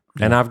 Yeah.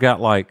 And I've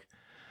got like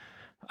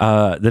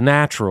The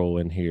Natural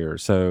in here.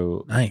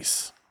 So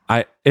Nice.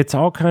 it's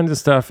all kinds of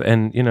stuff.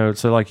 And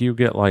so like you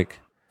get like,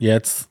 Yeah,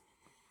 it's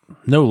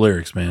no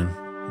lyrics, man.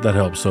 That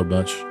helps so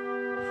much.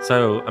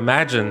 so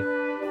imagine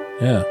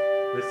Yeah.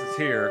 this is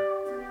here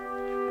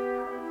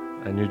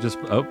and you just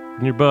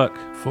open your book.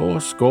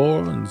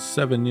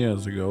 7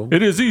 years ago.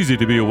 It is easy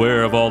to be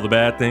aware of all the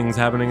bad things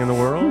happening in the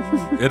world.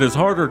 It is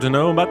harder to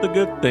know about the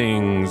good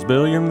things,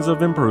 billions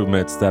of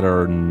improvements that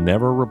are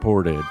never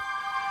reported.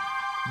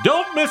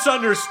 Don't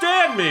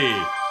misunderstand me.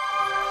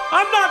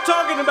 I'm not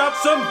talking about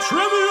some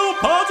trivial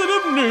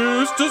positive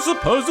news to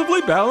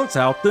supposedly balance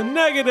out the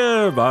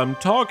negative. I'm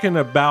talking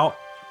about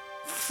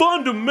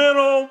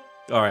fundamental.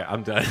 All right,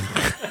 I'm done.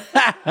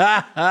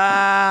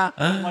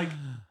 Like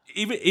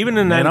even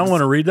in that, Man, I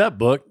want to read that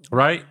book.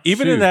 right?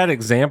 Even in Shoot. that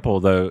example,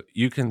 though,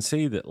 you can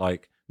see that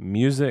like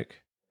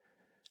music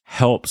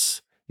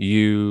helps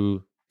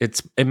you.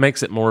 It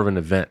makes it more of an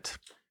event.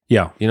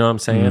 Yeah. You know what I'm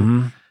saying?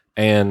 Mhm.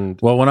 And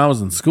Well, when I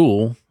was in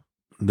school,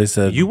 they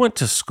said you went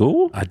to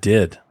school? I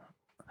did.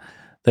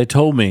 They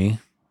told me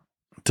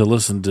to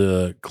listen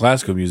to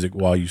classical music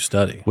while you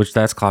study. Which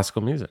that's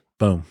classical music.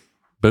 Boom.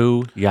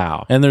 Boo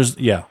yow. And there's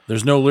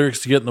no lyrics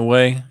to get in the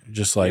way.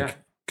 Just Yeah. like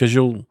because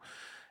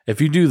if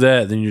you do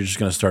that, then you're just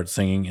going to start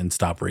singing and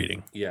stop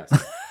reading. Yes.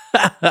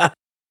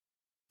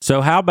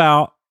 So how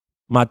about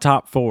my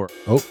top 4?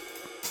 Oh,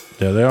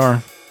 there they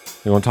are.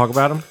 You want to talk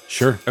about them?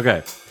 Sure. Okay.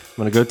 I'm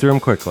going to go through them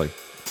quickly.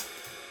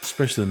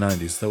 Especially the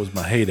 90s. That was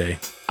my heyday.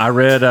 I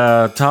read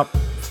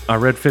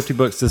 50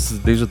 books.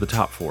 These are the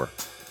top 4.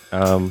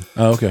 Oh,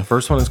 okay.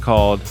 First one is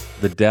called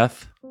The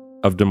Death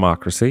of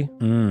Democracy.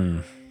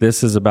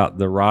 This is about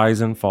the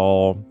rise and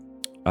fall,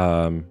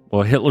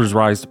 Hitler's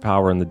rise to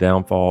power and the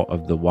downfall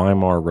of the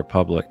Weimar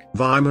Republic.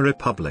 Weimar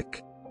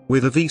Republic.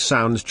 With a V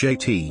sounds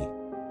JT.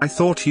 I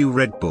thought you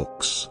read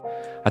books.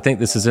 I think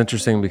this is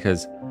interesting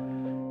because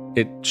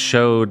it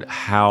showed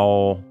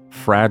how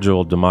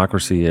fragile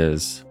democracy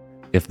is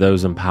if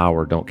those in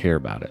power don't care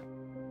about it.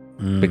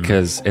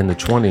 Because in the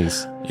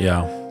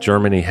 20s,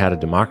 Germany had a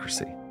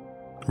democracy.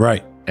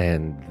 Right.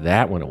 And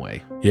that went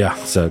away. Yeah.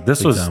 So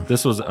this Big time.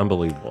 was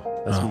unbelievable.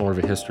 That's more of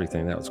a history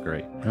thing. That was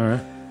great. All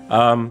right.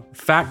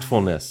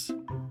 Factfulness.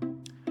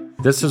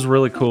 This is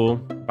really cool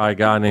by a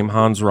guy named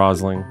Hans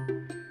Rosling.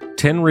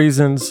 10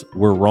 reasons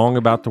we're wrong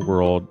about the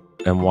world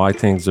and why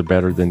things are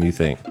better than you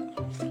think.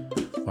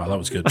 Wow, that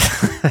was good.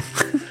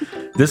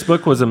 This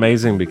book was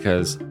amazing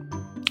because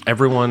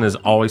everyone is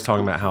always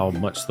talking about how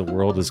much the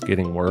world is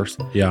getting worse.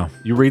 Yeah.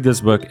 You read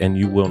this book and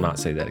you will not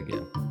say that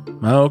again.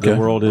 Oh, okay. The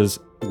world is,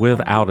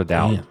 without a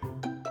doubt,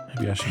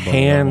 Maybe I should borrow that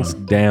hands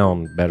one.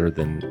 down better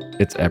than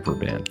it's ever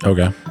been.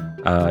 Okay.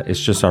 It's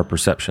just our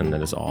perception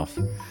that is off.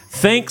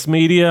 Thanks,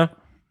 media.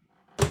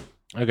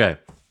 Okay.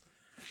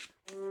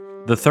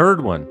 The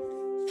third one.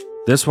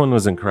 This one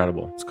was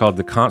incredible. It's called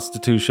The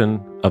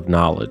Constitution of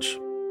Knowledge.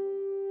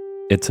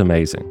 It's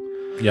amazing.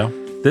 Yeah.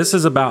 This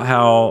is about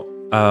how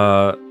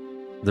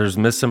there's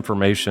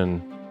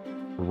misinformation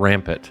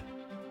rampant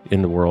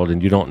in the world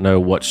and you don't know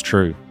what's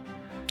true.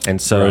 And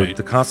so Right.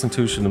 the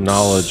Constitution of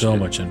Knowledge. So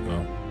much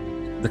info.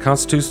 The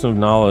Constitution of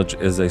Knowledge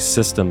is a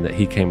system that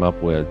he came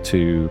up with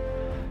to,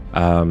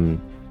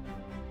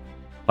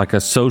 like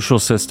a social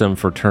system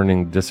for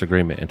turning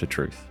disagreement into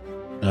truth.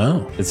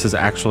 Oh. This is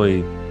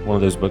actually one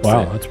of those books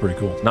Wow, that that's pretty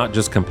cool. not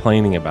just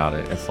complaining about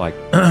it. It's like,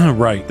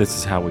 Right. this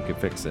is how we could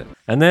fix it.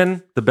 And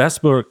then the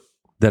best book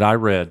that I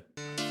read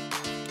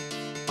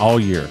all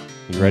year.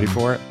 You ready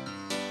for it?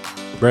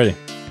 Ready.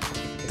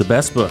 The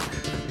best book.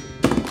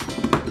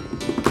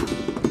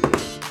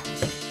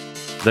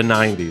 The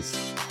 90s.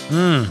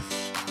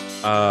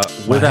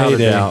 Without a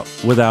heyday.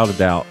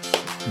 doubt,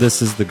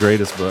 this is the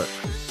greatest book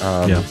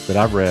that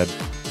I've read.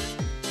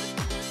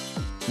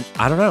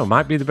 I don't know. It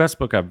might be the best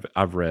book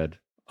I've read.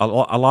 A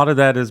lot of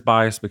that is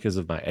biased because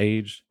of my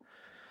age.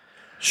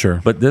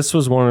 Sure. But this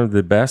was one of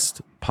the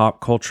best pop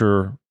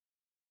culture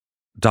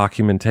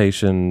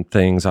documentation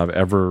things I've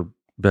ever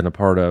been a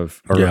part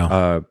of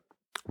or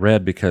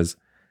read because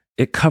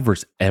it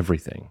covers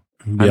everything.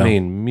 I Yeah.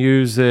 mean,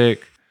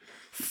 music,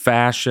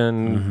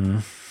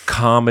 fashion,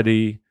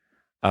 comedy,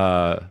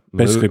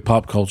 Basically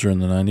pop culture in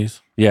the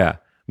 90s.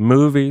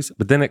 movies,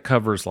 but then it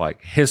covers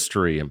like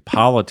history and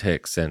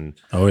politics and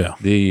Oh, yeah.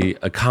 the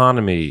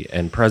economy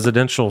and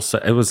presidential.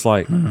 It was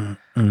like,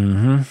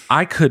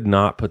 I could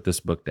not put this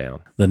book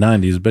down. The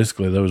 90s,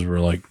 basically, those were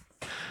like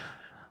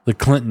the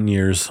Clinton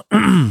years.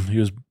 He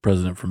was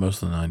president for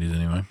most of the 90s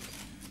anyway.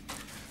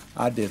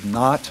 I did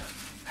not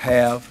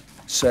have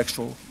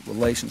sexual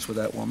relations with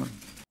that woman.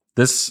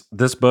 This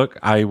book,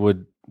 I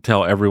would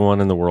tell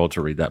everyone in the world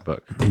to read that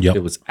book. Yep.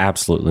 It was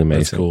absolutely amazing.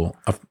 That's cool.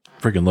 I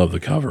freaking love the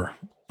cover.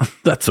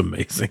 That's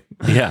amazing.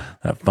 Yeah.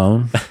 That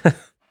phone.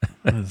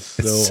 That's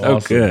so, It's so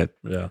awesome. good.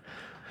 Yeah.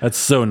 That's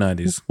so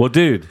 90s. Well,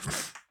 dude,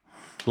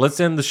 let's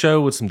end the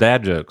show with some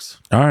dad jokes.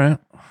 All right.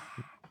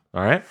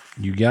 All right.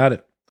 You got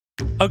it.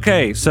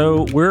 Okay,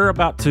 so we're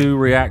about to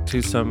react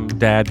to some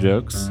dad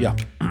jokes. Yeah.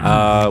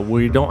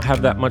 We don't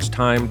have that much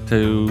time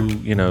to,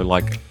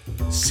 like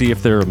see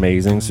if they're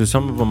amazing. So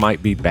some of them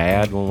might be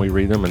bad when we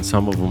read them, and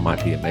some of them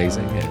might be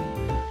amazing,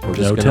 and we're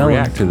just No going to telling.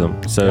 react to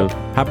them. So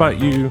how about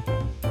you,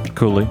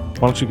 Cooley?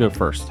 Why don't you go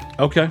first?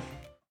 Okay.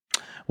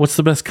 What's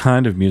the best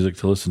kind of music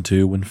to listen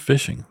to when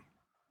fishing?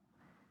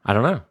 I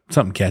don't know.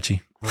 Something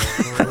catchy.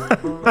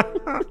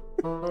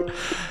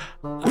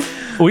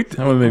 We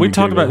one made me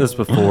talked about giggle. this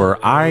before.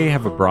 I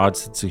have a broad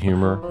sense of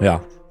humor.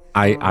 Yeah.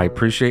 I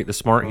appreciate the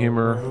smart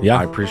humor. Yeah.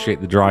 I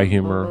appreciate the dry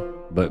humor.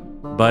 But,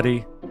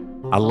 buddy,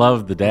 I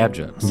love the dad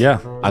jokes. Yeah.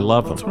 I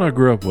love That's them. what I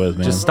grew up with,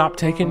 man. Just stop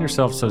taking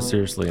yourself so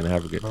seriously and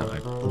have a good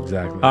time.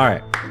 Exactly. All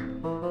right.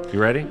 You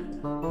ready?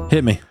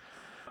 Hit me.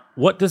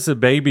 What does a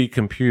baby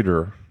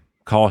computer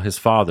call his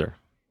father?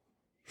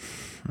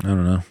 I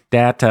don't know.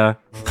 Data.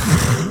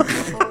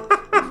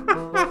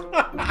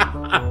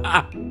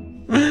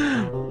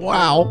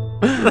 Wow.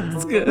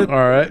 That's good.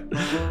 All right.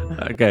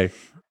 Okay.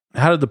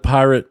 How did the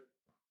pirate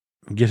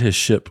get his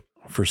ship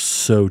for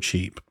so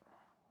cheap?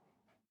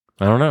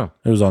 I don't know.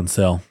 It was on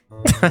sale.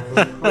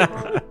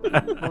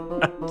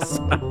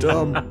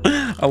 Dumb.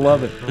 I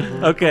love it.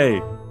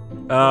 Okay.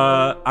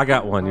 I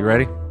got one. You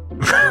ready?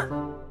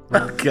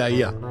 Okay,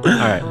 yeah. All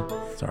right.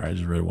 Sorry, I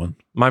just read one.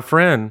 My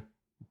friend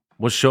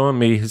was showing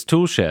me his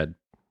tool shed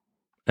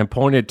and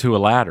pointed to a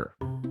ladder.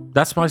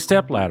 That's my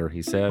step ladder,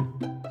 he said.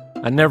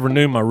 I never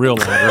knew my real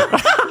ladder.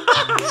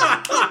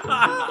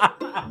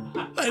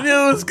 I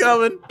knew it was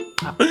coming.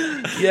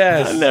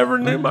 Yes. I never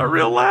knew my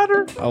real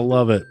ladder. I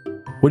love it.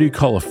 What do you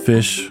call a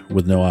fish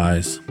with no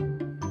eyes?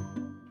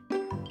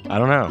 I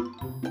don't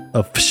know.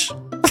 A fish.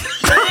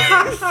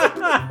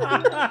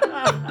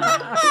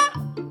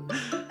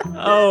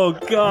 Oh,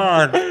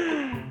 God.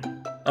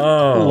 I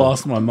Oh.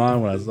 lost my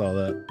mind when I saw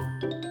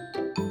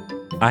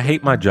that. I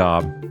hate my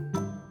job.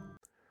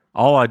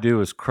 All I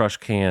do is crush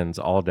cans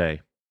all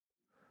day.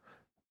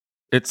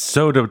 It's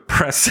so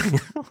depressing.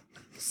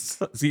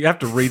 So you have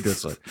to read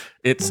this one.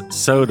 It's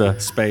soda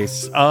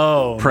space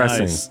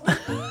pressing. Nice.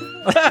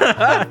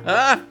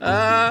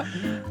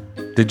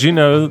 Did you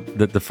know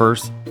that the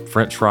first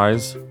French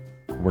fries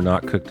were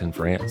not cooked in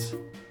France?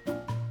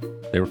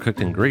 They were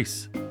cooked in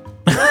Greece.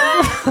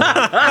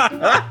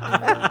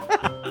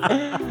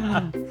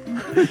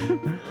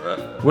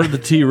 What did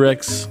the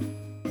T-Rex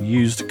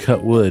use to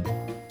cut wood?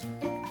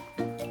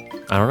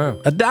 I don't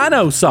know. A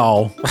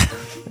dinosaur.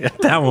 Yeah,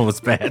 that one was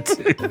bad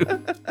too.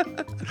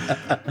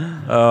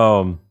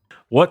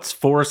 What's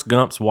Forrest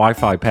Gump's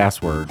Wi-Fi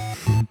password?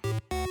 I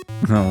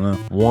don't know.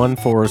 1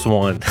 Forrest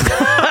 1.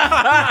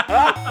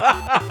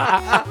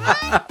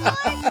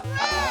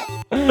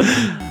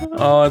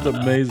 Oh, that's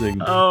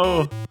amazing.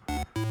 Oh,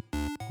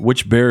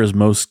 Which bear is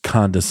most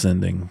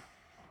condescending?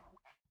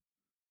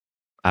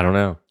 I don't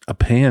know. A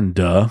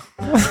panda.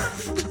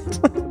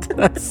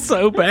 That's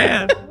so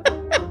bad.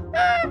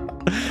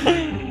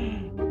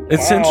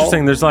 It's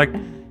interesting. There's like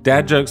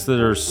dad jokes that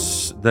are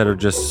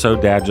just so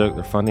dad joke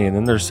they're funny, and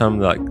then there's some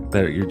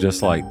that you're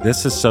just like,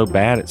 this is so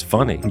bad it's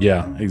funny.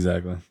 Yeah,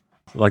 exactly.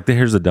 Like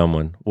here's a dumb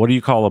one. What do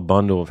you call a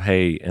bundle of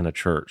hay in a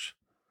church?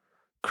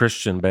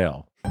 Christian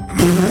Bale.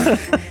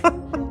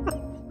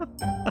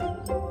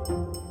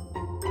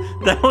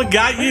 That one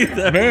got you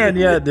though. Man,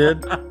 yeah, it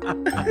did.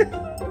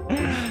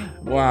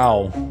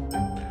 Wow.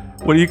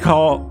 What do you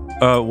call?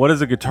 What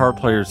is a guitar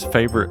player's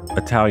favorite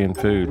Italian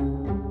food?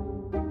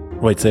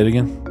 Wait, say it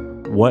again.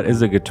 What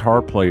is a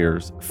guitar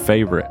player's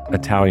favorite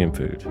Italian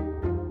food?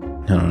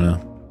 I don't know.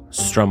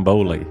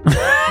 Stromboli.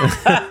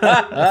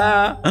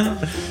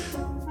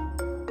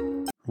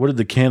 What did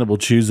the cannibal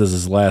choose as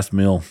his last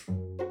meal?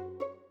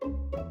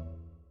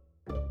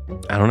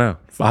 I don't know.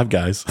 Five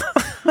Guys.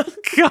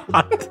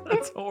 God,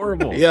 that's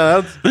horrible.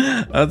 Yeah,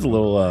 that's a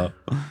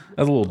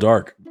little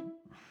dark.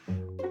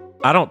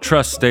 I don't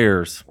trust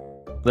stairs.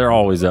 They're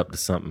always up to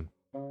something.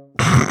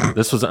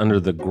 This was under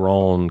the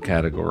groan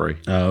category.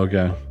 Oh,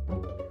 okay.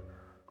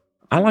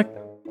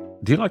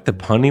 Do you like the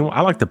punny one?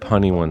 I like the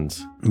punny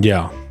ones.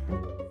 Yeah.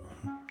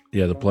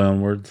 Yeah, the play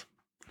on words.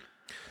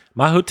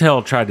 My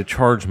hotel tried to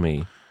charge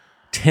me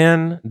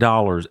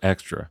 $10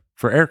 extra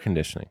for air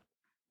conditioning.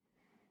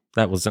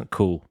 That wasn't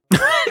cool.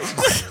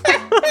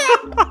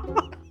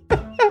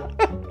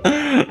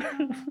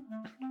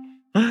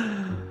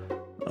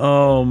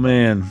 Oh,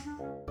 man.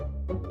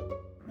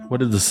 What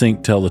did the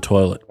sink tell the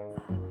toilet?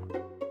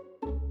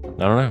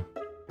 I don't know.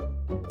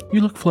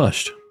 You look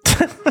flushed.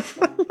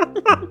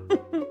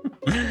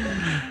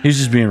 He's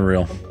just being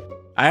real.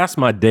 I asked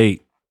my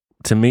date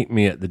to meet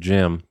me at the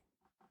gym,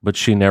 but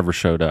she never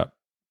showed up.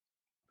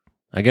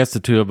 I guess the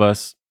two of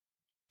us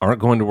aren't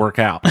going to work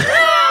out.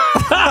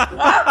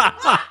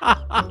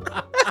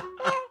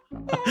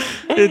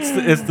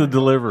 It's the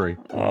delivery.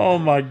 Oh,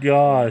 my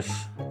gosh.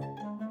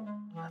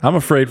 I'm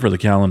afraid for the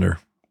calendar.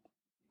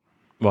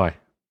 Why?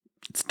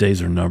 Its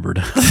days are numbered.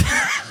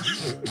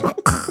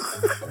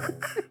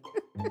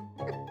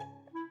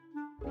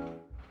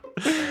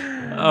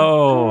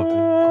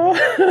 Oh.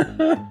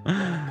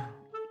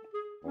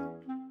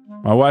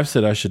 My wife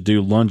said I should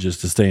do lunges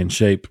to stay in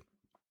shape.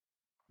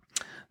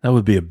 That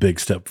would be a big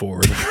step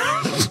forward.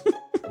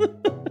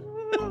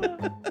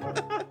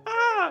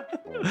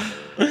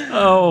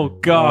 Oh,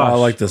 gosh. I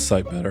like this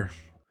site better.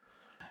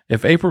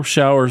 If April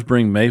showers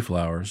bring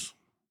Mayflowers,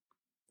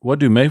 what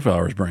do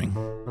Mayflowers bring?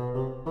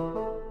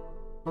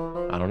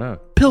 I don't know.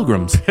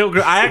 Pilgrims.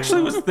 I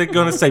actually was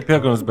going to say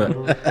pilgrims, but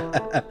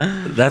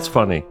that's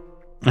funny.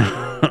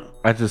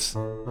 I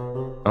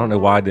don't know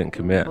why I didn't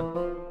commit.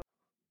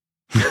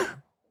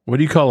 What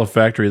do you call a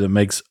factory that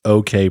makes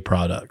okay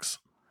products?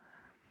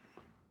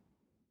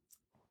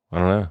 I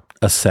don't know.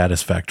 A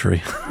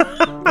satisfactory.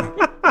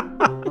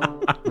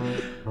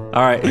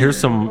 All right, here's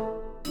some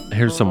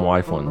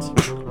wife ones.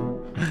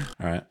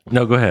 All right.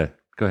 No, go ahead.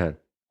 Go ahead.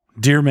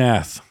 Dear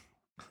Math,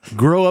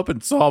 grow up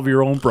and solve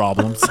your own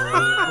problems.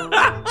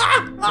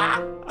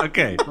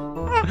 Okay.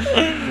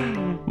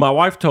 My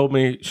wife told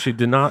me she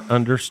did not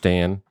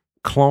understand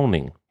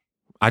cloning.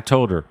 I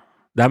told her,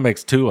 that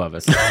makes two of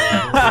us.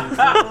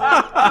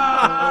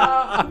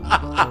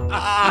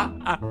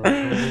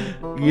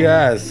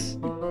 Yes.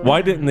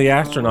 Why didn't the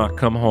astronaut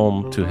come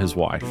home to his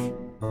wife?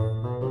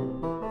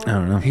 I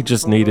don't know. He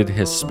just needed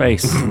his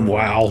space.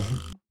 Wow.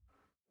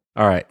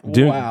 All right.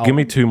 Wow. Give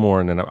me two more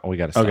and then we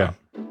got to stop. Okay.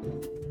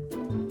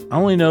 I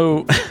only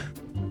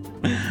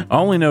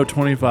know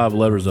 25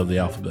 letters of the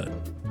alphabet.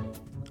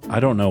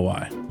 I don't know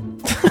why.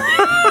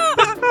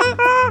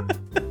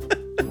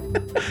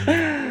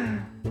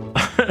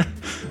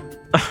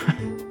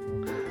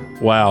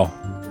 Wow.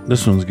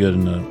 This one's good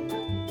in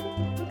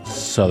a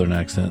southern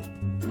accent.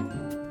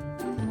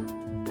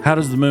 How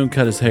does the moon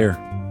cut his hair?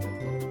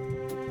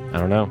 I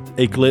don't know.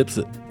 Eclipse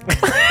it.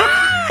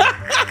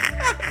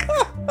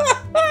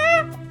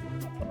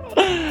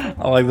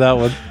 I like that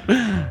one.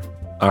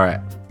 All right.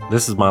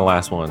 This is my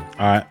last one.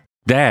 All right.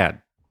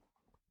 Dad,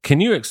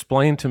 can you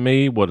explain to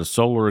me what a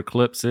solar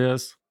eclipse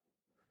is?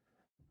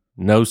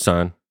 No,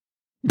 son.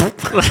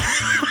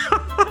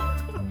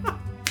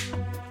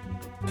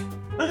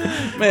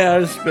 Man, I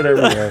just spit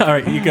everywhere. All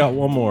right, you got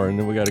one more, and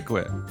then we got to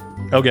quit.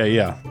 Okay,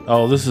 yeah.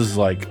 Oh, this is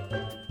like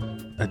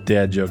a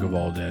dad joke of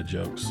all dad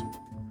jokes.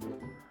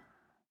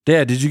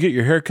 Dad, did you get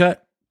your hair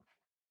cut?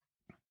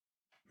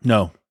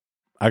 No,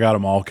 I got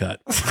them all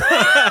cut. That's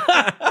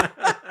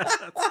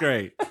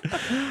great.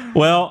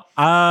 Well,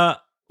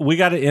 we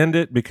got to end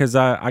it because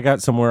I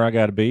got somewhere I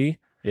got to be.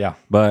 Yeah.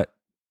 But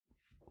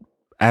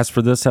as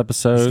for this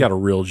episode, He's got a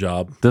real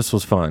job. this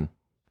was fun.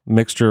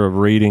 Mixture of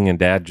reading and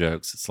dad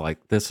jokes. It's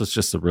like this was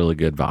just a really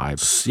good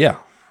vibe. Yeah.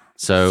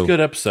 So It's a good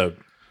episode.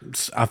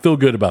 I feel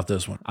good about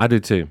this one. I do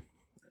too.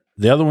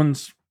 The other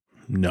ones,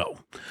 no.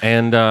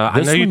 And I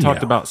This know you one, talked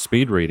yeah. about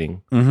speed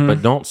reading, Mhm.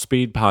 but don't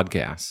speed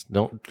podcasts.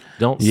 Don't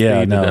Yeah,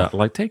 speed no. it up.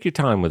 Like take your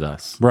time with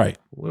us. Right.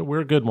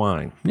 We're good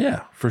wine.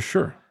 Yeah, for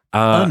sure.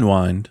 Uh,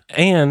 Unwind.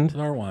 and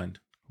Our wind.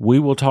 we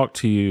will talk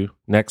to you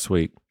next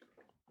week.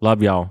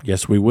 Love y'all.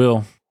 Yes, we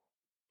will.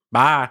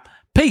 Bye.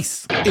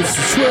 Peace. It's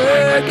the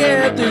Twerk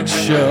Ethics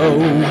Show.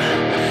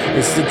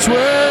 It's the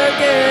Twerk